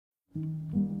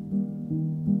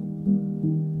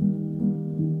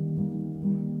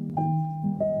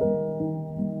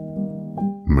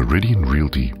Meridian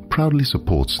Realty proudly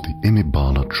supports the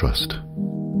Imibala Trust.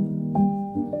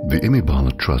 The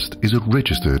Imibala Trust is a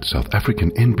registered South African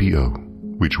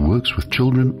NPO which works with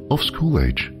children of school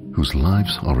age whose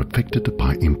lives are affected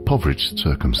by impoverished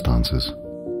circumstances.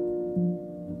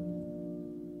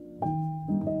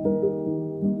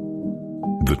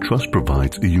 The Trust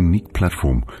provides a unique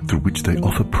platform through which they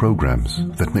offer programs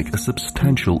that make a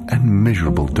substantial and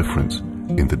measurable difference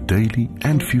in the daily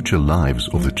and future lives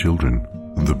of the children.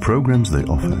 The programs they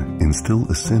offer instill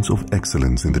a sense of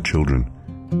excellence in the children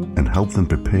and help them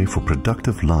prepare for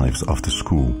productive lives after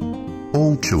school.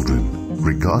 All children,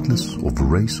 regardless of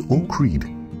race or creed,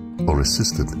 are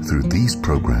assisted through these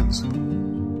programs.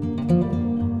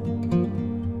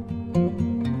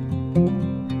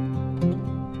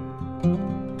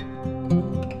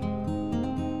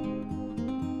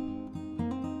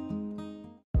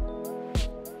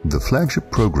 The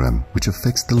flagship program, which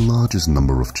affects the largest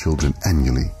number of children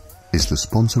annually, is the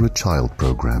Sponsor a Child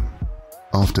program.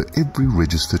 After every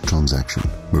registered transaction,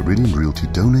 Meridian Realty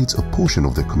donates a portion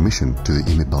of their commission to the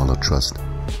Imibala Trust,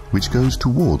 which goes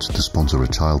towards the Sponsor a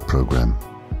Child program.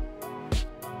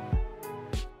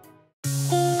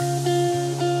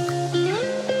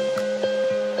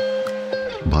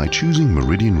 By choosing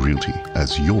Meridian Realty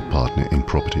as your partner in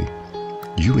property,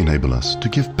 you enable us to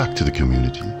give back to the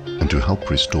community and to help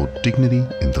restore dignity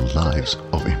in the lives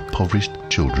of impoverished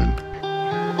children.